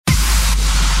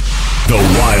The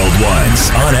Wild Ones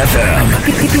on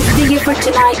FM. The year for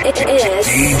tonight it is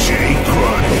DJ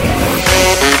Kronic.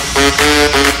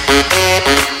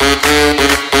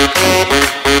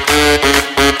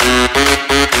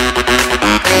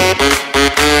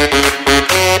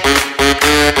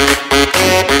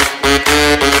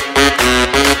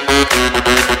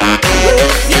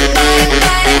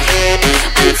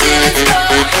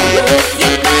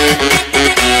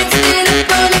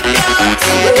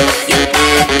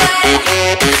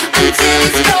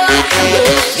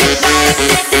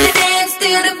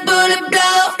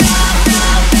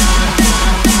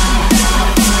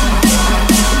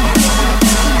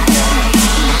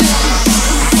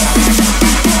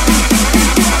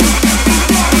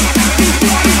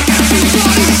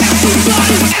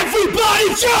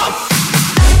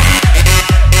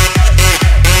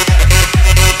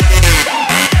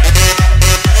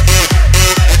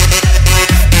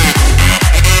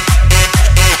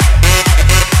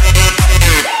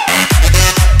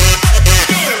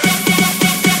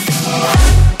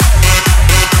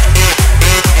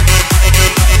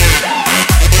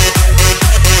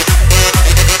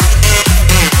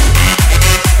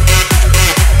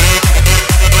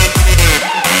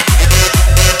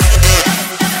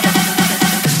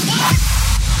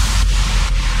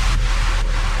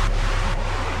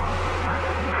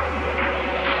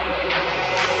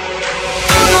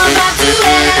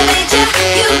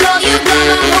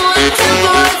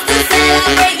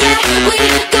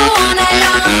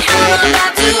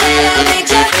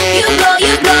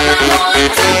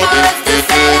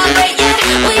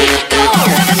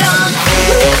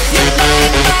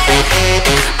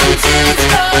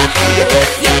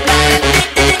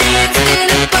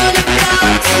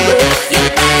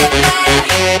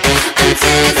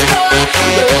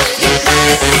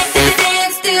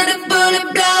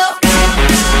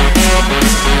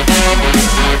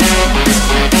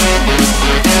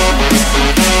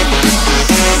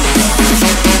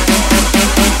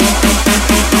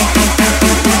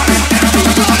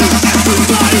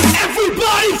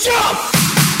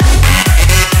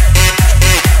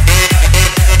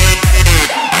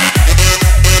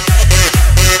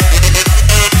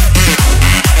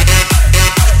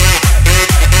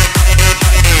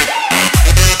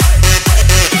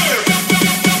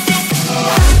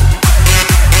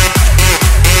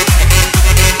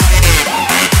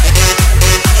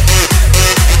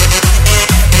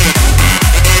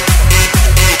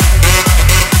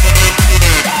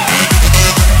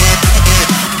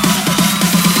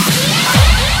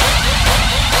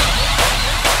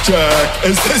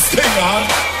 Is this thing on?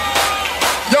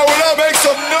 Yo, will I make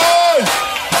some noise?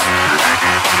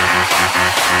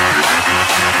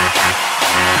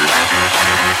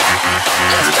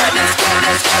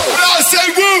 Let's go. When I say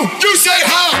woo, you say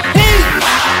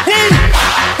ha.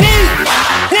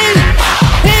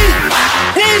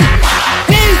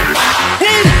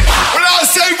 When I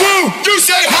say woo, you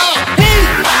say ha.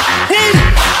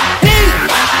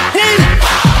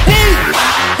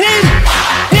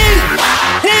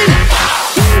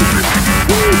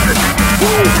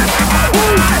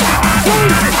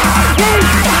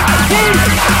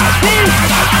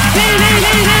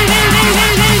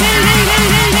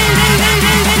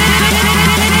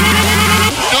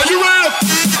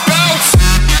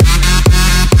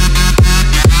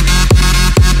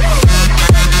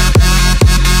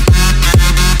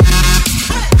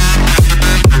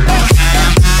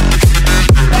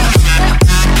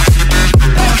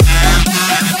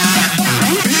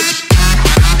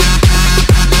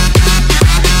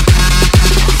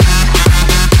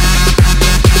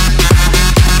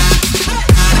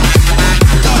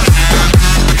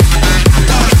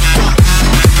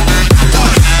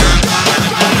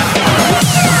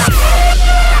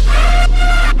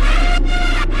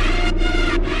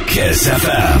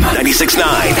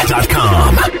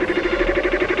 FM969.com.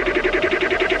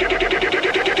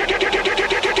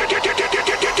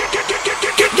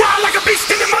 Get wild like a beast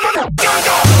in the mother.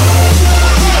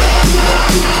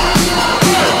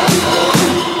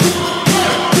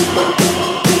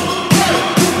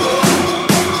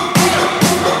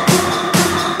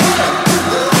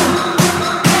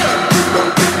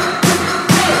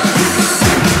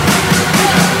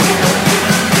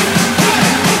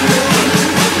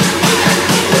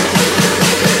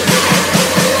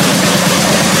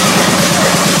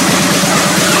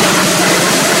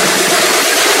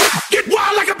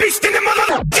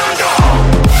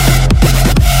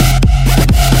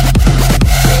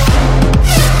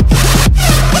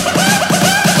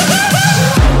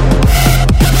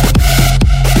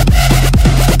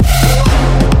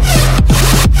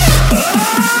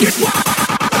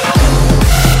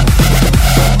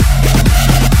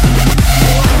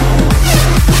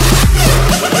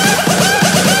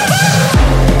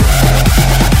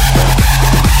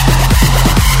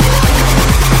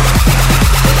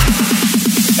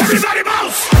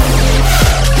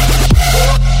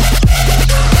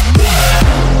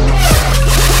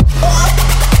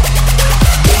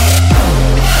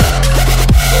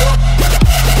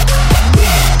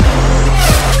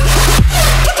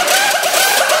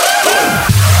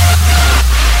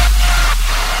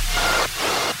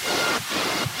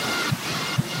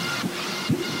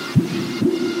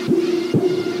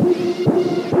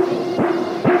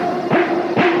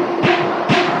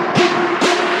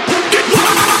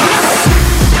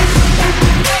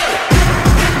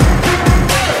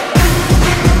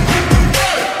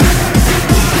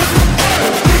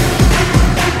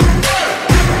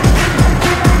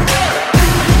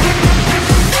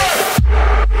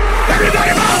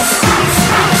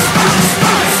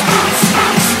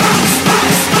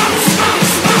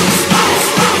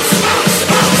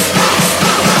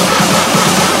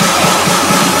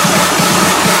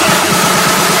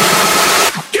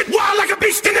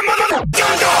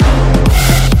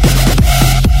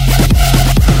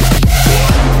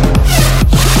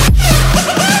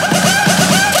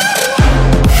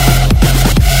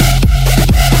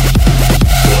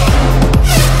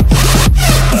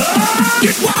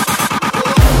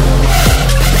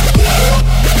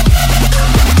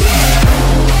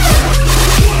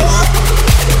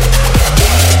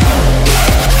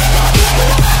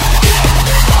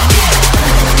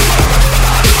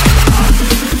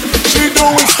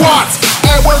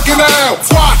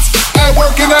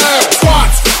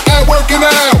 and working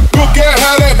out. Look at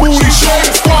how that booty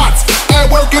shakes. Squats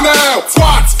and working out.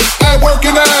 Squats and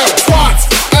working out. Squats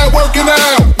and working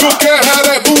out. Look at how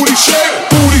that booty shake.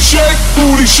 Booty shake,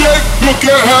 booty shake. Look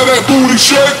at how that booty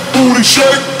shake. Booty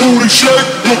shake, booty shake.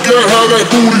 Look at how that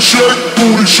booty shake.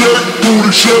 Booty shake,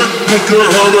 booty shake. Look at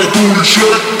how that booty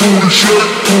shake. Booty shake,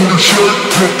 booty shake.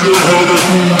 Look at how that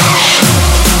booty shake.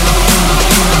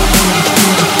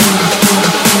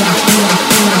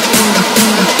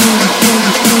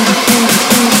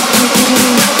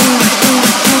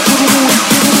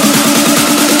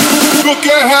 Look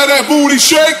at how that booty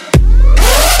shake.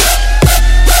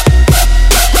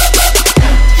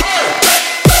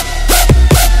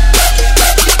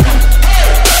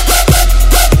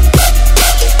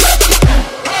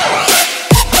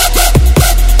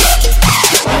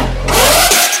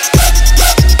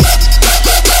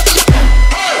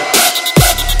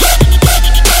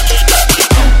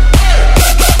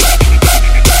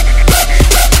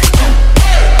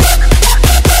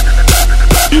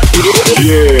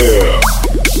 Yeah,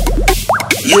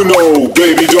 you know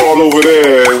baby doll over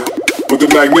there with the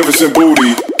magnificent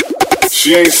booty.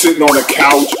 She ain't sitting on the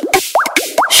couch.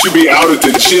 She be out at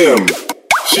the gym.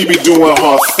 She be doing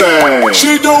her thing.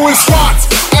 She doing squats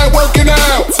and working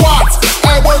out. Squats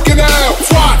and working out.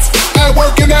 Squats and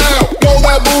working out. Know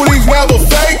that booty's never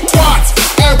fake. Squats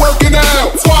and working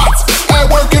out. Squats and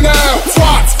working out.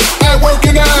 Squats and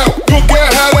working out. Look at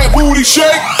how that booty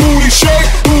shake. Booty shake.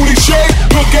 Booty shake.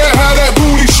 Look at how that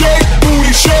booty shake.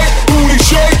 Booty shake. Booty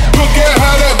shake. Look at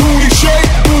how that booty shake.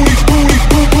 Booty, booty,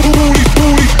 booty, booty,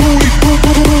 booty, booty,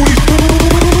 booty, booty.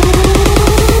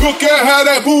 Look at how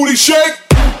that booty shake.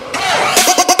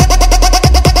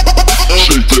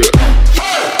 Shake that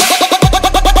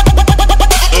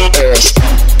ass.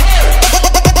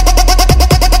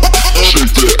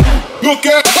 Shake that. Look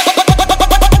at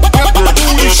that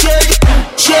booty shake,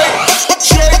 shake,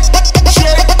 shake,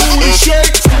 shake, booty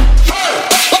shake.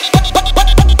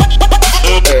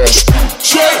 Ass.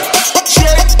 Shake,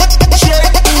 shake,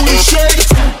 shake, booty shake.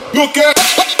 Look at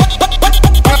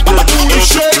that booty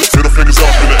shake. Middle fingers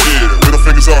up in the air. Middle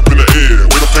fingers up in the air.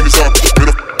 Middle fingers up.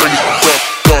 Middle fingers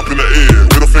up in the air.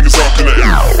 Middle fingers up in the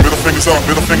air. Middle fingers up.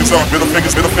 Middle fingers up. Middle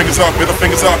fingers. Middle fingers up. Middle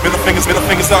fingers up. Middle fingers. Middle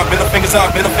fingers up. Middle fingers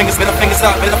up. Middle fingers. Middle fingers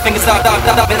up. Middle fingers up.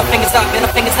 Middle fingers up.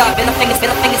 Middle fingers up. Middle fingers.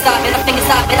 Middle fingers up. Middle fingers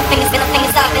up. Middle fingers. Middle fingers up. Middle fingers up. Middle fingers. Middle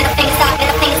fingers up. Middle fingers up.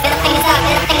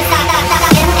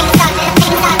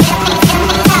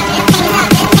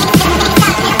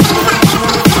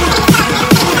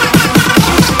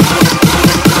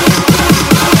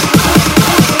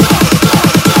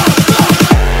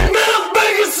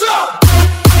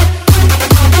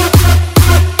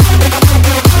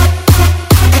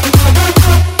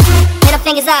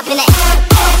 Fingers up in it.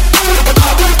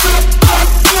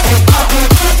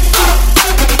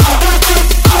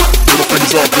 Middle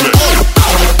fingers up in it.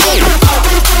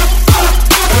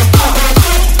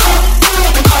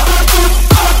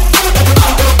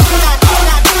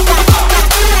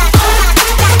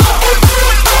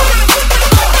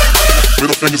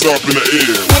 Middle fingers up in the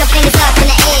air. Middle fingers up in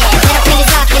the air. Middle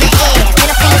fingers up in the air.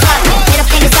 Middle fingers up. Middle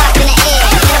fingers up in the air.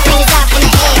 Middle fingers up in the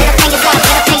air. Middle fingers up.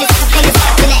 Middle fingers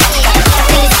up in the air. Middle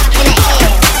fingers up in the air.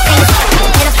 Fingers up.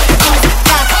 Middle fingers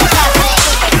up.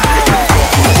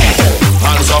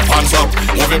 Hands up, hands up.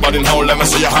 Everybody now, let me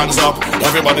see your hands up.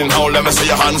 Everybody now, let me see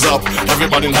your hands up.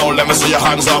 Everybody now, let me see your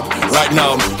hands up. Right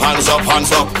now, hands up,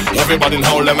 hands up. Everybody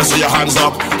now, let me see your hands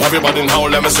up. Everybody now,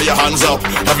 let me see your hands up.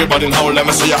 Everybody now, let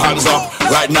me see your hands up.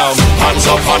 Right now, hands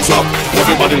up, hands up.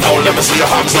 Everybody now, let me see your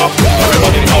hands up.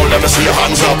 Everybody now, let me see your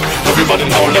hands up. Everybody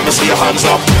now, let me see your hands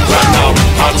up. Right now,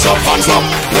 hands up, hands up.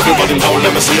 Everybody now,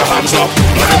 let me see your hands up.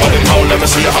 Everybody now, let me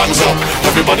see your hands up.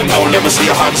 Everybody now, let me see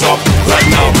your hands up. Right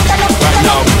now, right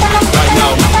now, right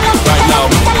now, right now,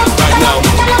 right now,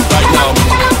 right now,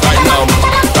 right now, right now,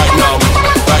 right now,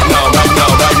 right now, right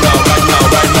now, right now, right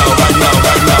now, right now,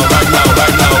 right now, right now,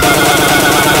 right now, right now.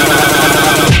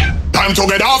 Time to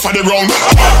get off of the ground.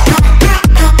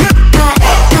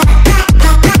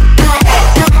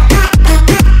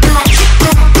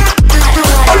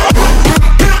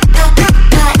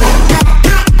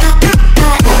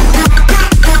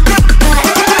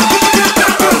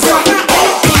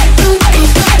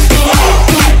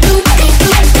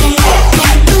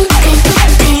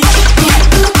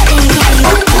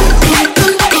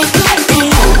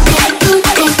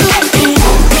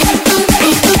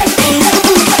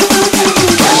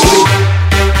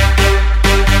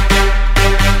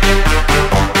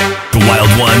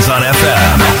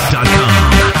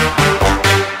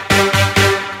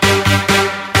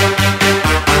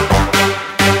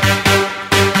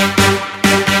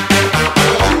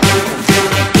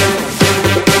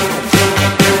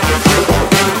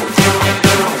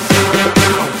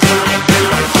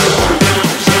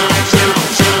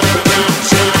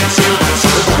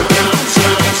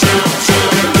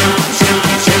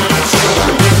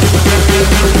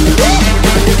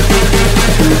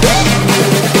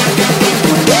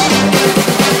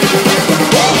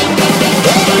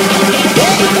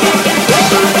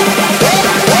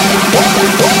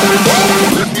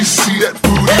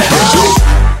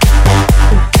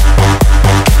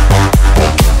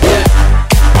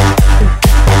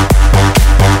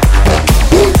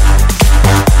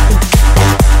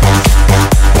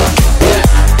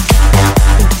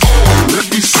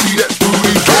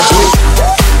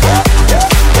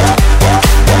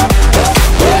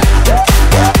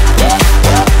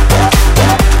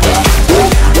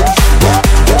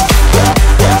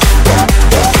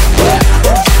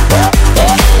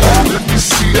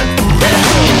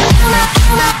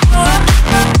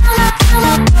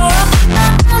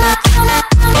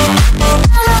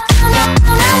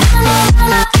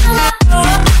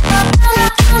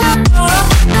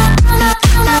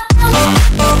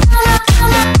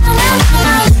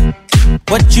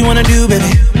 wanna do,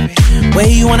 baby? Where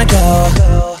you wanna go?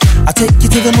 I'll take you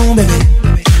to the moon, baby.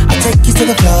 I'll take you to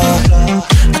the floor.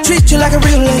 I'll treat you like a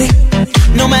real lady,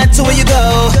 no matter where you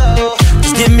go.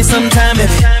 Just give me some time,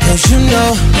 baby. Cause you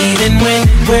know, even when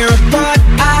we're apart,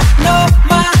 I know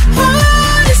my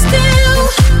heart is still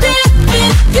there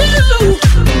with you.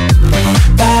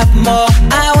 5 more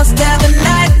hours till the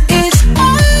night is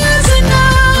ours, and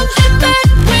I'm in bed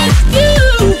with you.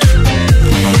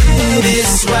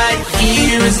 This right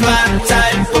here is my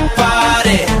type of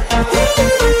party.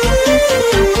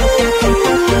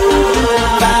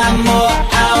 5 more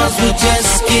hours, we're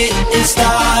just getting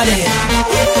started.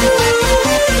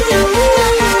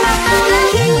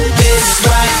 This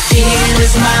right here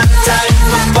is my type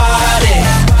of party.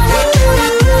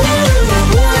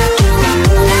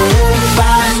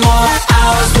 5 more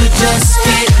hours, we're just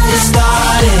getting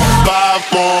started.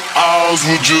 5 more hours,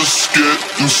 we're just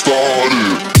getting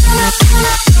started.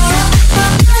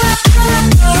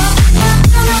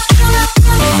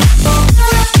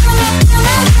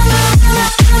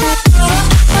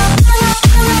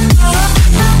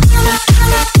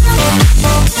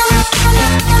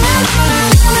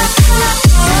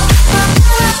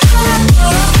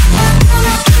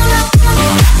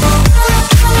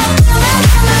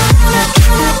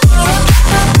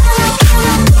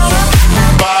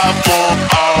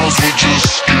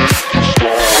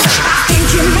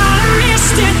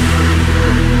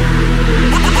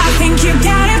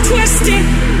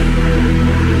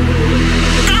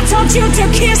 You to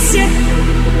kiss it.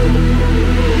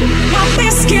 My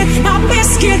biscuit, my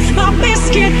biscuit, my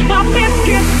biscuit, my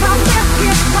biscuit, my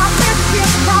biscuit, my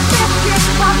biscuit, my biscuit,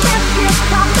 my biscuit,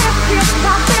 my biscuit,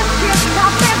 my biscuit, my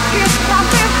biscuit, my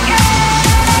biscuit.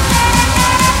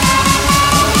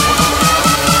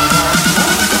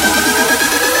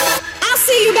 I'll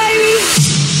see you, baby.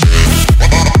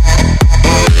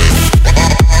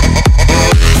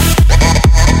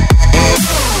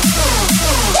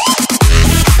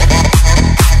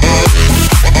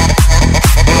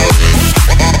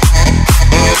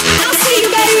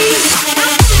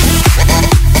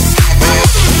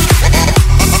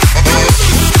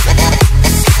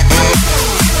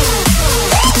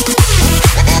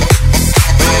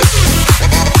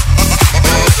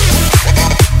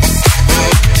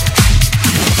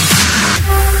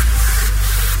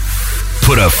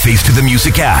 Put a face to the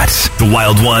music at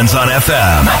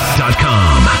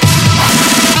thewildonesonfm.com.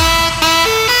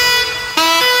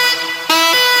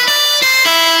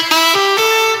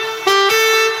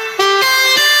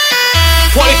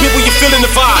 Party people, you feeling the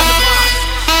vibe?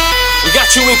 We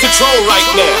got you in control right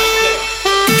now.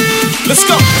 Let's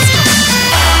go.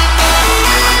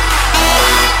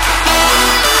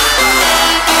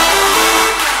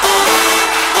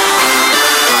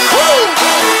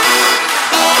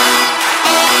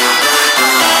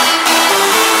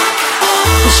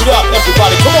 Push it up,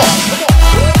 everybody, come on.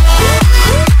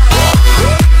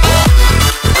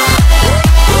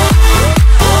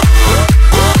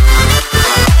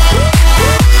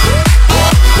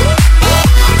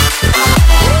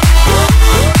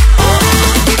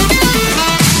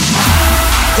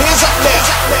 Hands up now.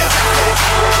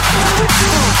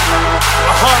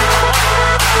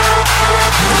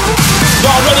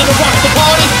 Y'all ready to rock the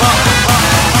party?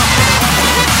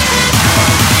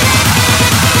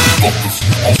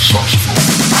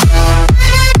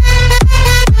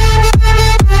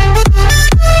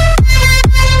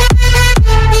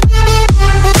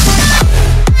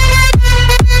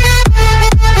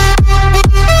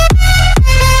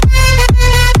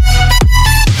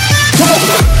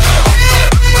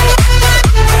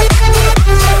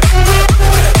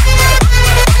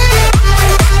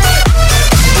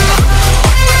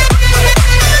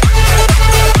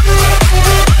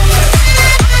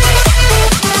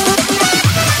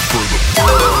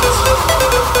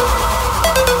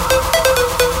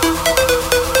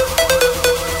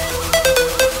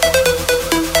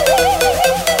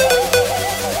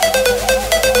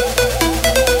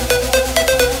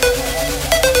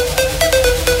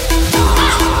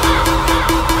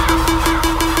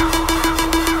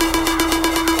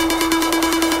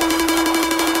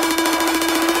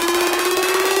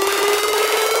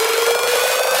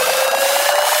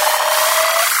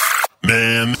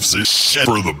 Man, this is shit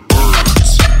for the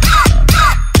birds.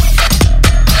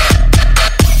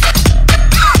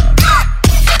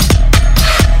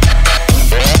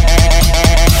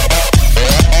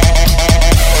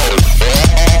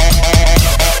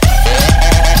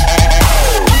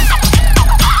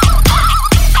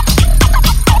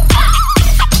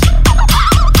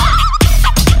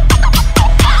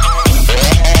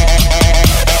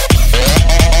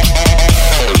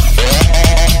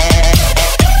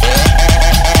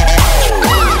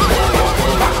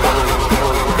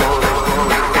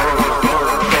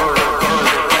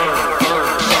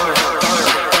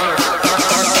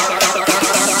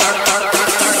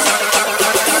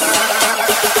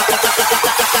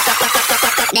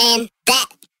 man, that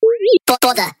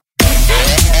for the.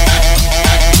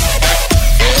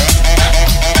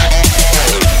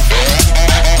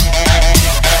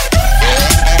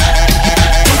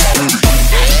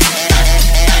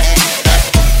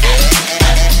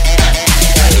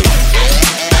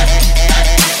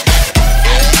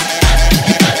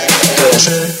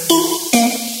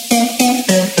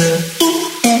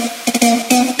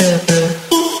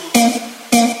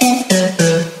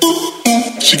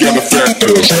 She got a fat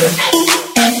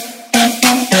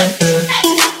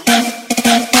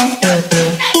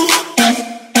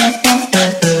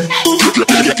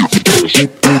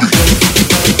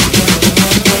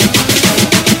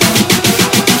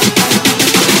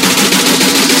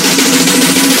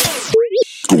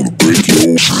gonna break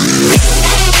your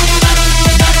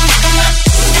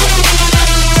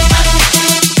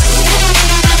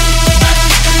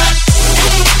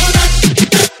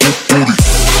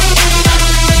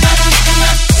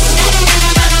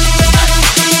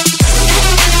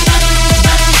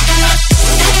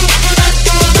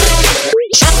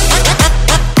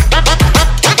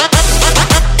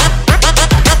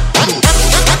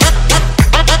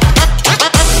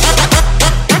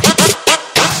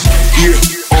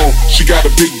she got a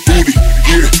big booty,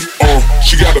 yeah,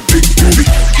 she got a big booty,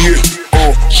 yeah,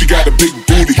 she got a big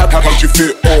booty, how you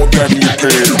fit all that in your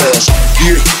pants,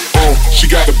 yeah, she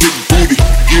got a big booty,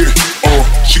 yeah,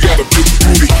 she got a big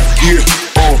booty, yeah,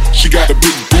 she got a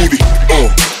big booty,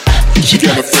 she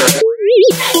got a fat,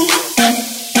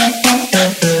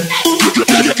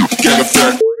 got a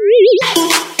fat,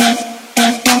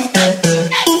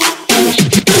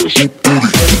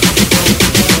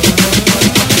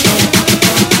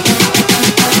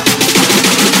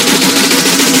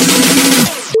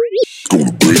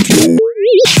 gonna break your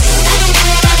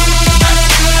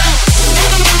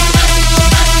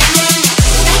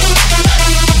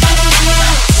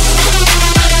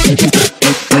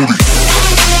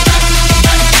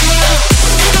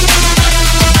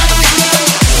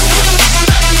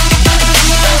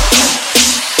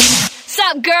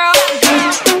Sup, girl?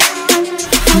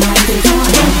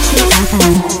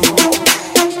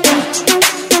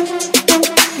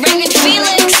 Raymond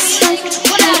Felix.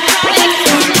 What up, Kronic?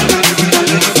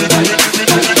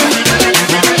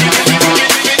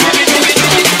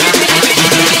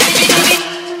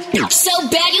 So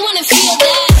bad, you wanna feel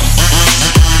that?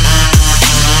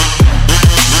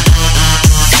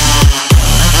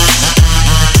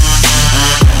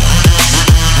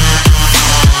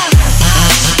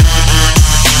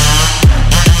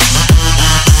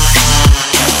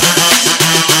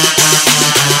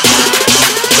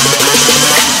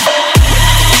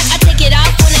 I take it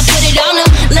off when I put it on him.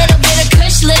 Little bit of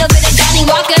Kush, little bit of Johnny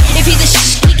Walker. If he's a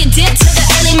we can dip till the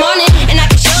early morning, and I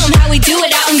can show him how we do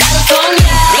it out in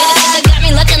California. Really got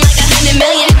me looking like 100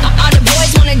 million. All the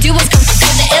boys wanna do is come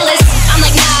with the illest. I'm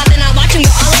like, nah, then I watch him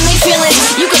go all in my feelings.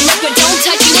 You can look but don't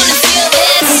touch, you wanna feel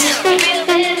this.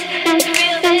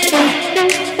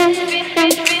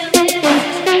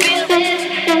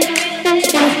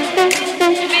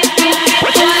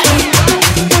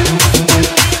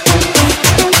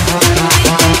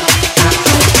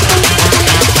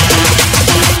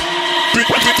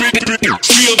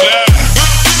 feel that.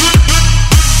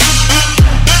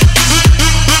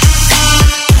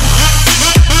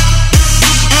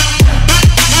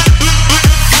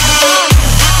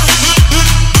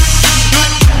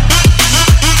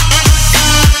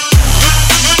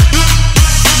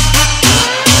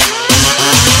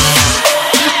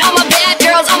 I'm a bad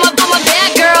girls, I'm a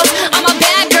bad girls, I'm a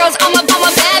bad girls, I'm a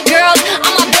bad girls,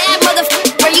 I'm a bad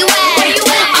motherfucker, where you at?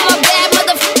 I'm a bad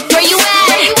motherfucker, where you at?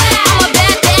 I'm a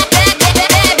bad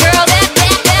girl, bad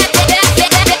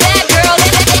girls,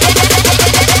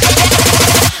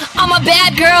 I'm a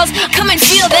bad girls, come and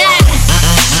feel that.